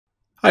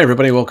Hi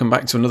everybody, welcome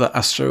back to another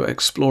Astro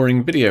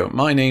Exploring video.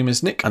 My name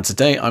is Nick and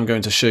today I'm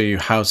going to show you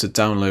how to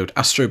download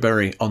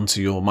Astroberry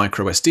onto your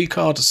micro SD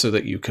card so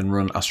that you can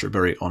run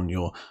Astroberry on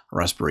your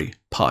Raspberry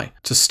Pi.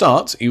 To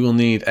start, you will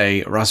need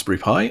a Raspberry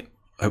Pi,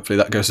 hopefully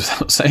that goes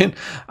without saying,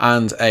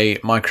 and a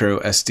micro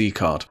SD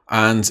card.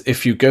 And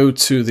if you go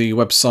to the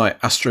website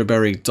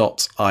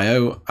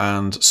astroberry.io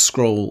and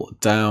scroll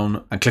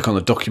down and click on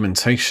the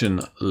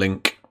documentation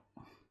link,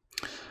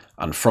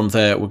 and from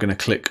there, we're going to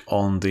click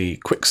on the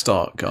Quick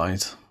Start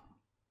Guide.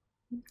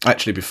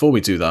 Actually, before we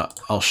do that,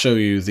 I'll show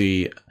you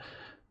the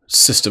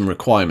system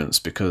requirements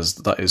because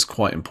that is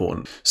quite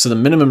important. So the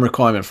minimum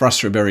requirement for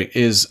Astroberry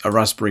is a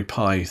Raspberry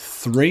Pi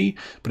 3,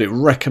 but it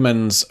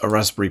recommends a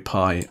Raspberry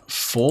Pi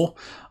 4.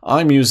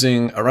 I'm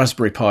using a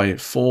Raspberry Pi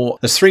 4.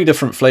 There's 3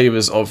 different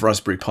flavors of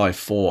Raspberry Pi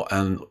 4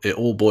 and it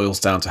all boils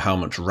down to how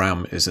much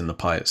RAM is in the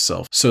Pi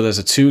itself. So there's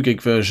a 2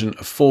 gig version,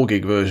 a 4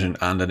 gig version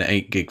and an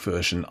 8 gig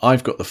version.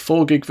 I've got the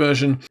 4 gig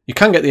version. You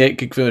can get the 8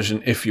 gig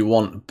version if you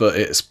want, but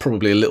it's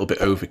probably a little bit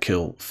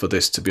overkill for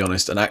this, to be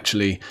honest. And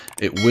actually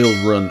it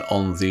will run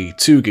on the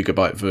 2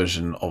 gigabyte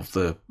version of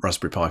the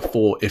Raspberry Pi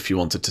 4 if you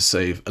wanted to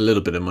save a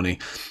little bit of money.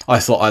 I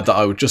thought that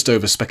I would just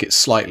overspec it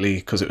slightly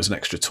because it was an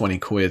extra 20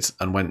 quid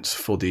and went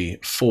for the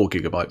 4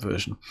 gigabyte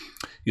version.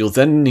 You'll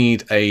then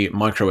need a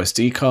micro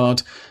SD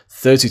card.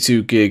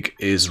 32 gig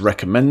is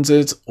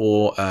recommended,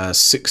 or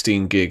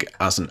 16 gig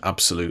as an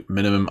absolute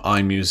minimum.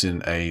 I'm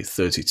using a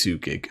 32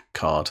 gig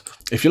card.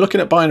 If you're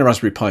looking at buying a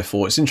Raspberry Pi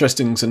 4, it's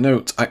interesting to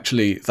note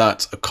actually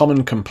that a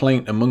common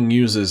complaint among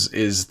users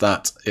is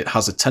that it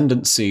has a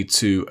tendency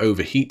to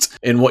overheat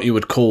in what you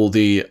would call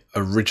the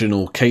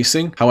original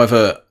casing.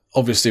 However,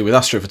 obviously with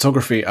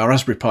astrophotography, our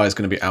Raspberry Pi is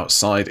going to be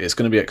outside. It's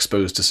going to be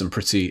exposed to some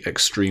pretty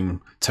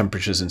extreme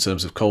temperatures in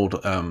terms of cold.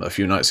 A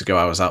few nights ago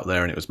I was out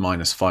there and it was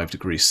 -5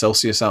 degrees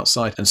Celsius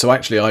outside. And so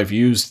actually I've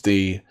used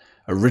the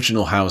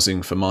original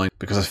housing for mine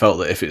because I felt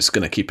that if it's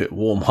going to keep it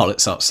warm while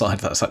it's outside,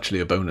 that's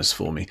actually a bonus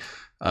for me.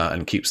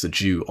 And keeps the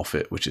dew off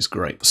it, which is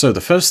great. So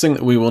the first thing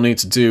that we will need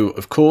to do,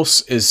 of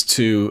course, is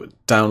to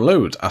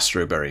download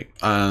Astroberry.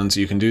 And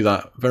you can do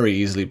that very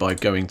easily by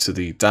going to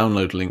the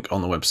download link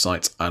on the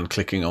website and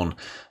clicking on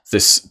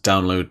this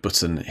download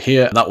button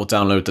here. That will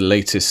download the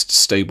latest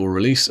stable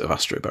release of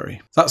Astroberry.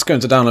 That's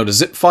going to download a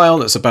zip file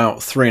that's about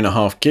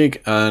 3.5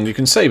 gig, and you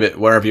can save it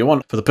wherever you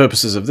want. For the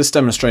purposes of this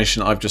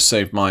demonstration, I've just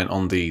saved mine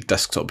on the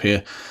desktop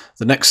here.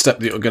 The next step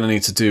that you're going to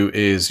need to do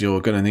is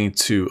you're going to need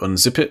to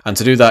unzip it. And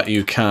to do that,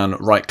 you can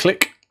right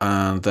click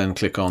and then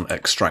click on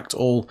extract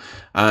all,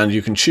 and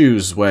you can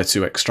choose where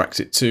to extract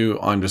it to.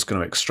 I'm just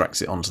going to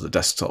extract it onto the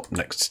desktop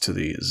next to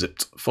the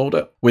zipped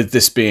folder. With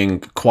this being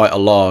quite a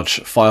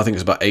large file, I think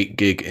it's about 8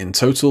 gig in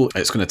total,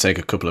 it's going to take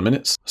a couple of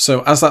minutes.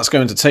 So as that's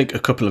going to take a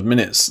couple of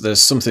minutes, there's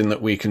something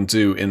that we can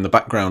do in the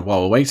background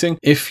while we're waiting.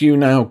 If you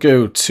now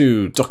go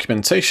to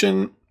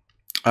documentation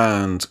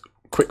and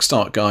Quick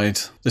Start Guide,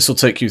 this will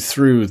take you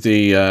through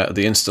the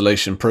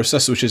installation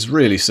process, which is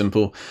really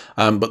simple.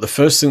 But the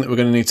first thing that we're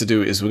going to need to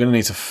do is we're going to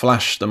need to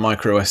flash the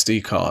micro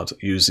SD card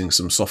using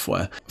some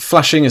software.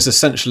 Flashing is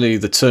essentially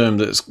the term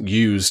that's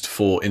used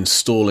for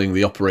installing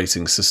the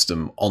operating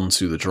system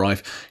onto the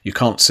drive. You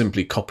can't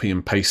simply copy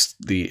and paste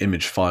the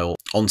image file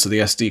onto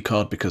the SD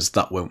card because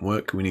that won't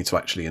work. We need to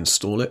actually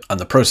install it. And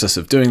the process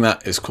of doing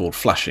that is called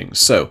flashing.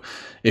 So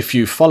if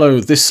you follow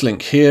this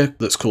link here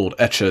that's called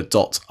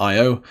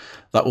etcher.io,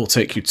 that will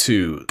take you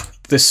to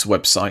this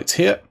website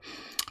here,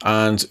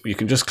 and you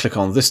can just click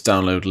on this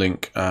download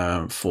link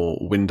for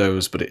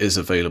Windows, but it is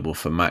available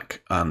for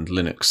Mac and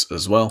Linux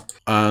as well.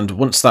 And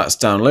once that's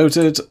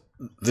downloaded,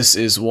 this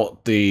is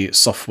what the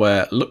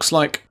software looks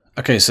like.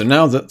 Okay, so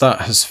now that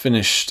that has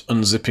finished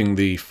unzipping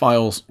the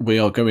files, we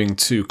are going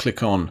to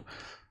click on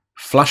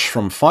Flash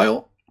from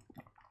File,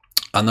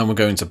 and then we're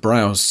going to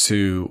browse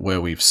to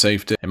where we've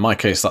saved it. In my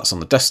case, that's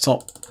on the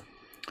desktop.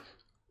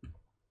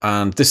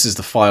 And this is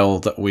the file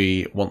that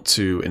we want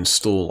to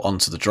install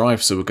onto the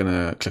drive. So we're going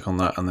to click on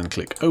that and then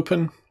click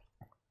open.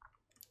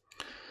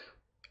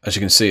 As you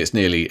can see, it's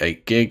nearly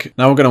 8 gig.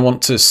 Now we're going to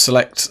want to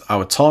select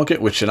our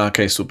target, which in our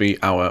case will be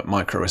our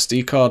micro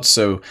SD card.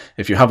 So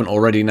if you haven't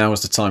already, now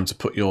is the time to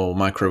put your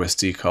micro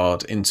SD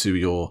card into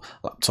your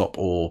laptop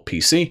or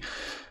PC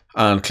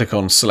and click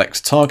on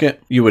select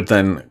target. You would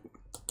then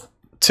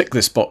tick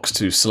this box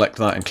to select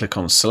that and click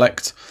on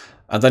select.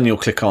 And then you'll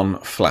click on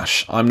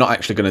flash. I'm not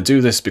actually going to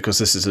do this because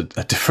this is a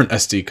different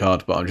SD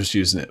card, but I'm just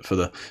using it for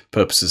the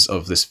purposes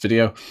of this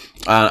video.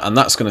 And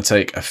that's going to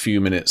take a few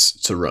minutes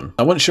to run.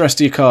 Now, once your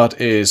SD card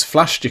is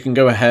flashed, you can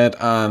go ahead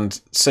and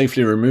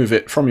safely remove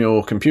it from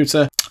your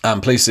computer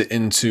and place it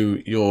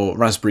into your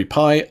Raspberry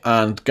Pi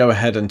and go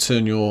ahead and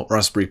turn your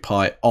Raspberry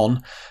Pi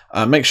on.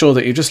 Make sure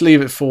that you just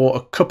leave it for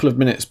a couple of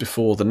minutes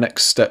before the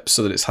next step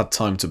so that it's had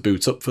time to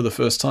boot up for the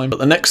first time. But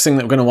the next thing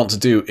that we're going to want to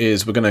do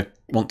is we're going to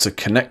want to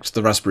connect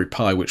the Raspberry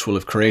Pi, which will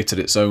have created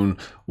its own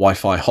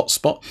Wi-Fi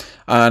hotspot.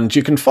 And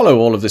you can follow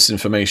all of this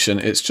information.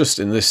 It's just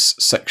in this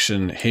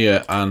section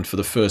here. And for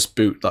the first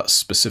boot, that's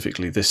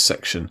specifically this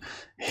section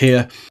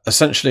here.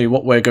 Essentially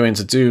what we're going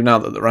to do now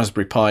that the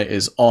Raspberry Pi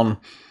is on,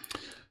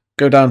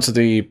 Go down to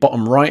the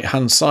bottom right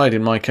hand side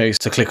in my case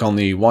to click on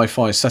the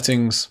Wi-Fi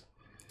settings.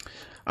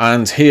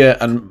 And here,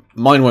 and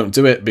mine won't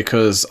do it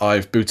because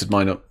I've booted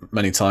mine up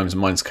many times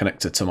and mine's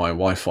connected to my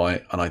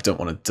Wi-Fi and I don't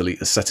want to delete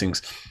the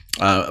settings.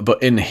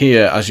 But in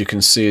here, as you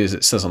can see, as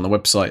it says on the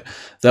website,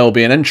 there will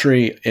be an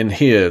entry in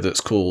here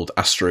that's called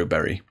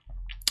Astroberry.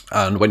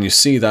 And when you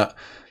see that,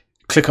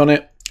 click on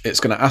it. It's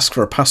going to ask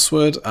for a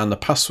password, and the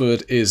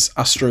password is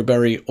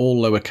Astroberry,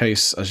 all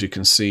lowercase, as you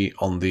can see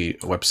on the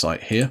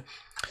website here.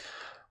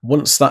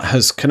 Once that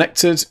has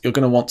connected, you're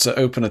going to want to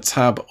open a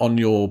tab on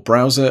your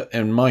browser.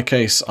 In my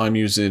case, I'm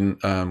using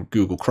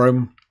Google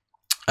Chrome,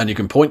 and you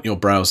can point your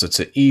browser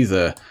to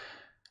either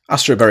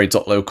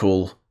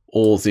astroberry.local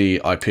or the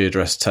IP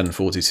address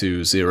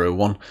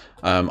 1042.0.1.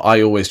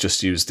 I always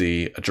just use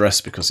the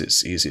address because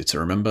it's easier to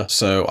remember.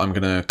 So I'm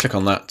going to click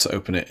on that to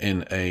open it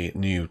in a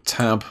new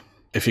tab.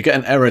 If you get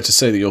an error to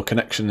say that your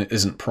connection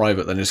isn't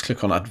private, then just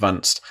click on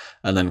Advanced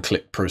and then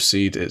click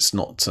Proceed. It's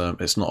not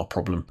a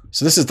problem.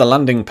 So this is the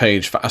landing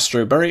page for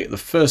Astroberry. The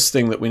first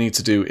thing that we need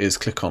to do is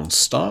click on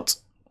Start.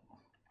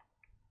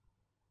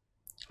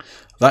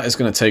 That is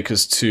going to take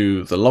us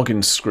to the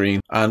login screen,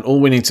 and all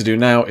we need to do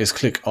now is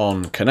click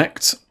on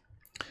Connect.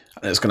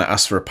 And it's going to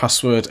ask for a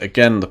password.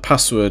 Again, the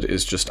password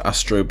is just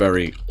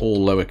Astroberry,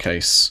 all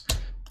lowercase.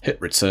 Hit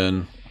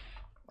Return,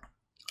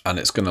 and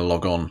it's going to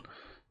log on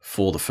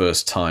for the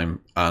first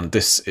time, and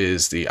this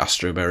is the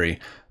Astroberry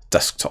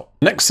desktop.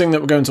 Next thing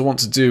that we're going to want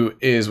to do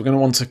is we're going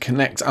to want to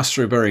connect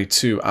Astroberry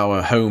to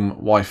our home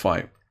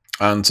Wi-Fi,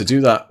 and to do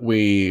that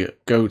we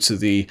go to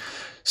the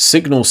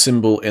signal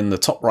symbol in the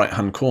top right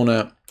hand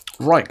corner,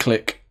 right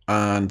click,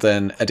 and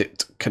then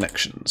Edit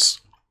Connections.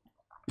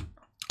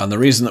 And the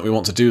reason that we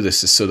want to do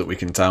this is so that we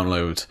can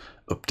download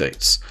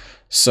updates.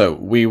 So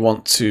we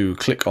want to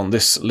click on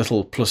this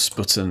little plus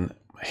button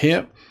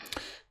here,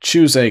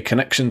 choose a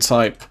connection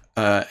type.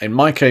 In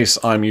my case,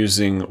 I'm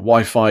using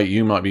Wi-Fi.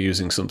 You might be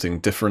using something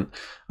different.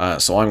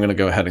 So I'm going to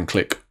go ahead and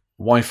click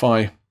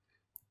Wi-Fi,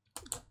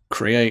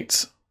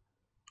 create,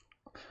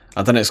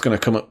 and then it's going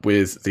to come up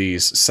with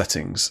these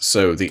settings.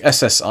 So the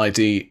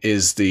SSID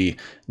is the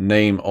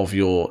name of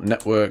your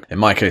network. In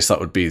my case, that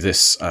would be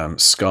this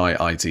Sky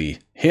ID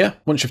here.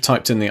 Once you've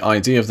typed in the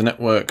ID of the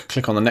network,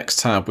 click on the next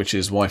tab, which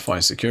is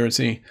Wi-Fi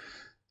security.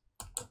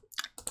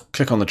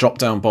 Click on the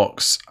drop-down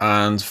box,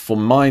 and for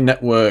my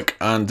network,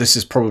 and this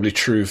is probably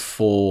true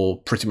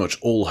for pretty much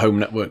all home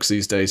networks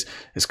these days,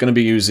 it's going to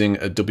be using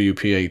a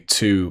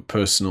WPA2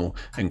 personal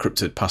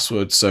encrypted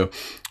password. So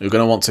you're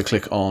going to want to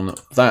click on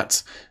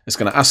that. It's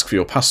going to ask for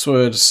your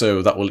password,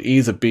 so that will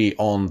either be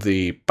on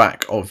the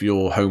back of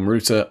your home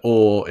router,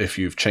 or if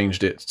you've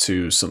changed it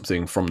to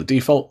something from the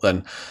default,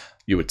 then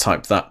you would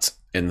type that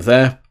in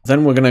there.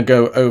 Then we're going to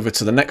go over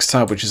to the next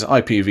tab, which is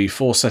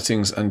IPv4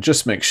 settings, and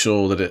just make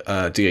sure that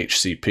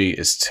DHCP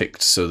is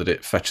ticked so that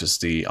it fetches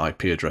the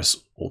IP address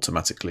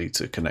automatically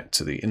to connect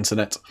to the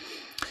internet.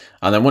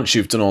 And then once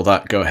you've done all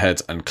that, go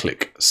ahead and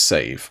click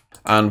Save.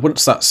 And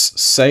once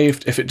that's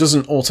saved, if it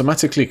doesn't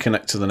automatically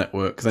connect to the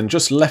network, then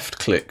just left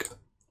click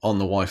on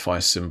the Wi-Fi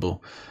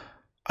symbol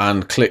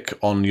and click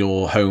on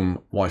your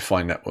home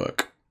Wi-Fi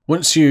network.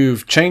 Once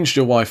you've changed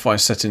your Wi-Fi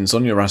settings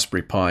on your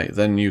Raspberry Pi,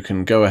 then you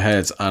can go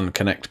ahead and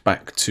connect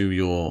back to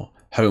your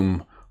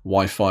home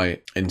Wi-Fi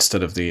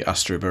instead of the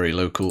Astroberry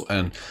local,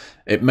 and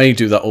it may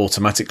do that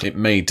automatically. It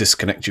may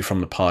disconnect you from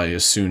the Pi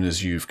as soon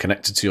as you've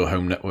connected to your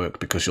home network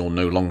because you'll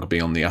no longer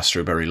be on the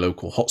Astroberry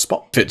local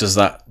hotspot. If it does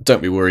that,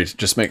 don't be worried.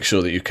 Just make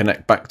sure that you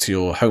connect back to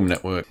your home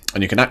network,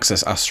 and you can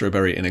access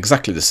Astroberry in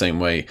exactly the same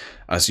way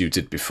as you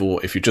did before.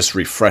 If you just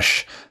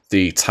refresh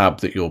the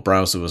tab that your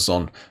browser was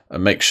on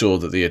and make sure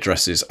that the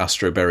address is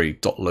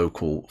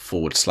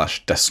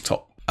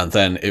astroberry.local/desktop. And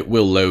then it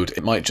will load.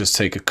 It might just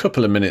take a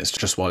couple of minutes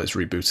just while it's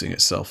rebooting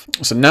itself.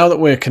 So now that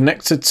we're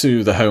connected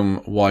to the home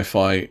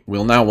Wi-Fi,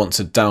 we'll now want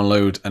to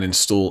download and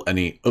install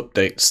any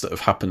updates that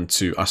have happened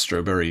to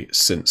Astroberry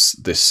since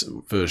this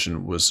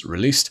version was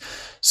released.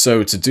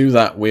 So to do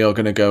that, we are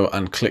going to go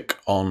and click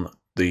on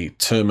the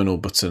terminal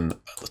button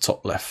at the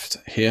top left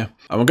here.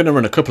 And we're going to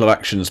run a couple of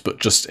actions, but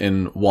just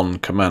in one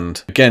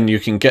command. Again, you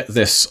can get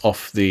this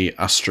off the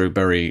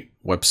Astroberry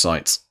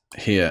website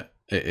here.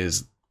 It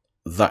is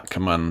that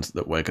command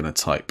that we're going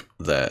to type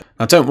there.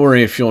 Now don't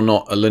worry if you're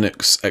not a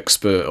Linux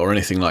expert or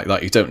anything like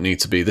that, you don't need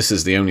to be. This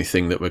is the only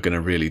thing that we're going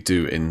to really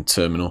do in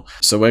terminal.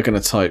 So we're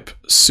going to type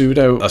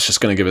sudo, that's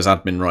just going to give us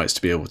admin rights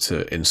to be able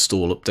to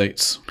install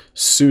updates.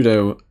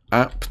 Sudo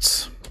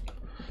apt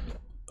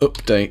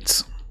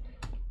update,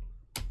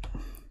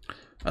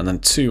 and then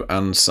two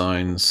and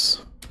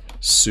signs,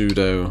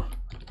 sudo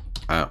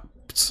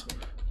apt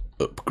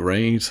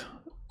upgrade.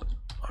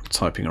 I'm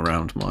typing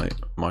around my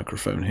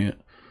microphone here.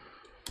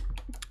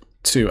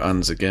 Two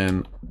ands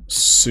again,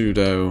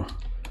 sudo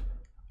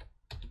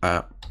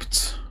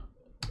apt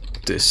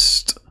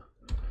dist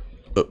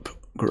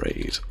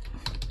upgrade.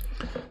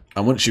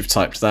 And once you've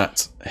typed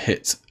that,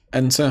 hit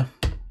enter.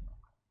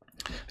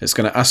 It's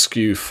going to ask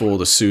you for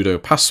the sudo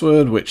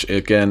password, which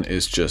again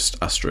is just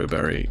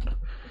Astroberry.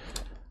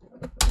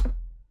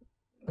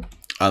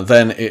 and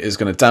then it is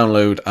going to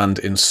download and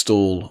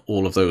install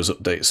all of those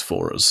updates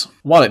for us.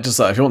 While it does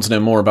that, if you want to know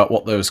more about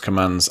what those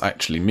commands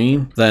actually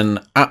mean,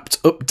 then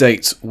apt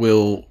update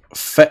will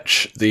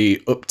fetch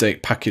the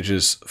update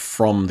packages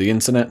from the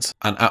internet,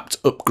 and apt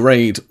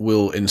upgrade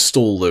will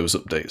install those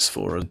updates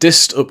for us.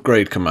 Dist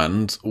upgrade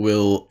command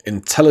will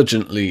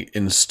intelligently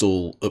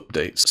install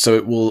updates, so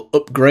it will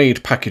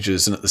upgrade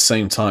packages and at the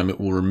same time it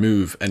will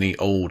remove any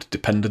old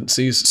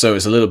dependencies. So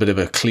it's a little bit of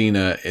a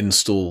cleaner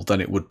install than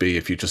it would be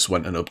if you just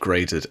went and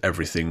upgraded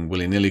everything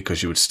willy-nilly,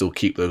 because you would still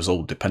keep those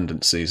old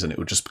dependencies and it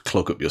would just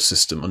clog up your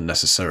system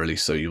unnecessarily,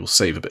 so you'll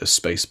save a bit of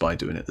space by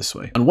doing it this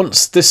way. And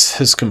once this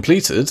has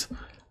completed,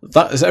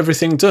 that is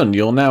everything done.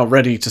 You're now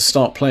ready to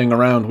start playing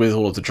around with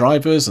all of the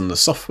drivers and the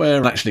software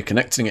and actually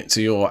connecting it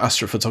to your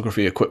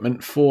astrophotography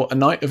equipment for a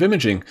night of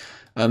imaging.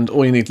 And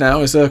all you need now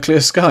is a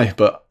clear sky,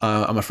 but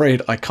I'm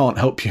afraid I can't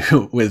help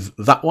you with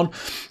that one.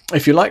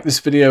 If you like this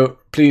video,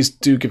 please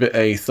do give it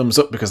a thumbs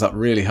up because that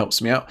really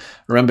helps me out.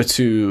 Remember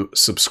to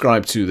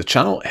subscribe to the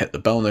channel, hit the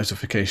bell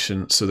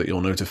notification so that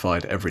you're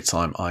notified every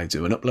time I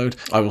do an upload.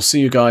 I will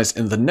see you guys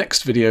in the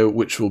next video,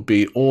 which will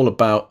be all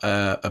about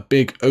a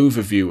big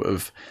overview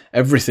of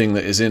everything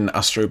that is in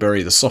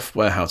Astroberry, the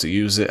software, how to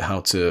use it,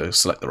 how to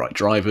select the right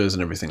drivers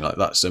and everything like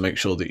that. So make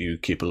sure that you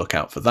keep a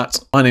lookout for that.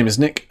 My name is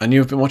Nick and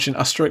you've been watching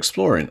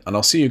AstroExploring, and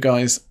I'll see you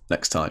guys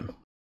next time.